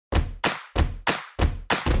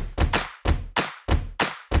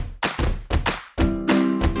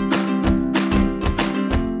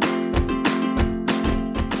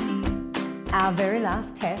our very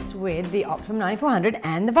last test with the Optimum 9400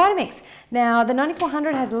 and the Vitamix. Now the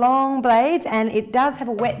 9400 has long blades and it does have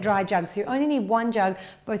a wet dry jug, so you only need one jug,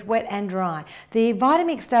 both wet and dry. The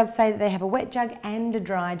Vitamix does say that they have a wet jug and a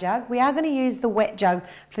dry jug. We are going to use the wet jug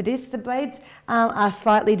for this. The blades are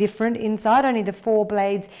slightly different inside, only the 4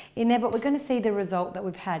 blades in there, but we're going to see the result that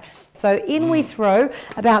we've had. So in we throw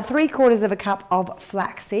about 3/4 of a cup of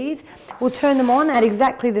flax seeds. We'll turn them on at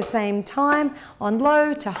exactly the same time, on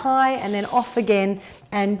low to high and then off again,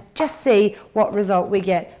 and just see what result we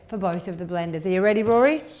get for both of the blenders. Are you ready,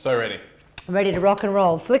 Rory? So ready. Ready to rock and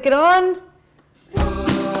roll. Flick it on,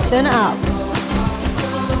 turn it up.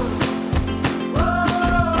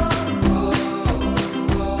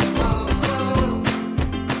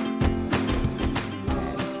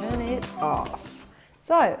 Off.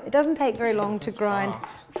 So it doesn't take very long to grind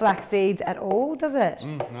flax seeds at all, does it?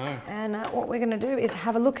 No. And what we're going to do is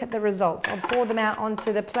have a look at the results. I'll pour them out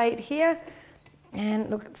onto the plate here.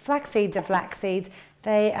 And look, flax seeds are flax seeds.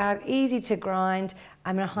 They are easy to grind.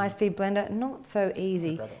 I'm in a high-speed blender, not so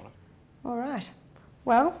easy. All right.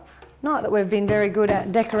 Well, not that we've been very good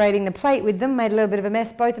at decorating the plate with them, made a little bit of a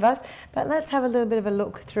mess, both of us, but let's have a little bit of a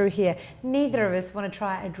look through here. Neither of us want to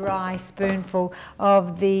try a dry spoonful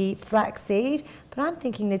of the flaxseed, but I'm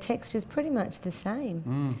thinking the texture's pretty much the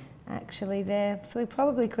same, actually there. So we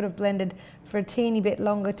probably could have blended for a teeny bit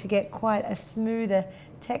longer to get quite a smoother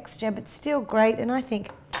texture, but still great, and I think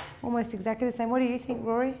almost exactly the same. What do you think,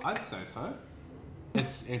 Rory? I'd say so.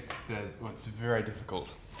 It's very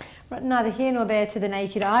difficult. Neither here nor there to the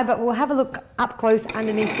naked eye, but we'll have a look up close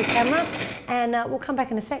underneath the camera, and we'll come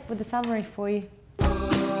back in a sec with the summary for you.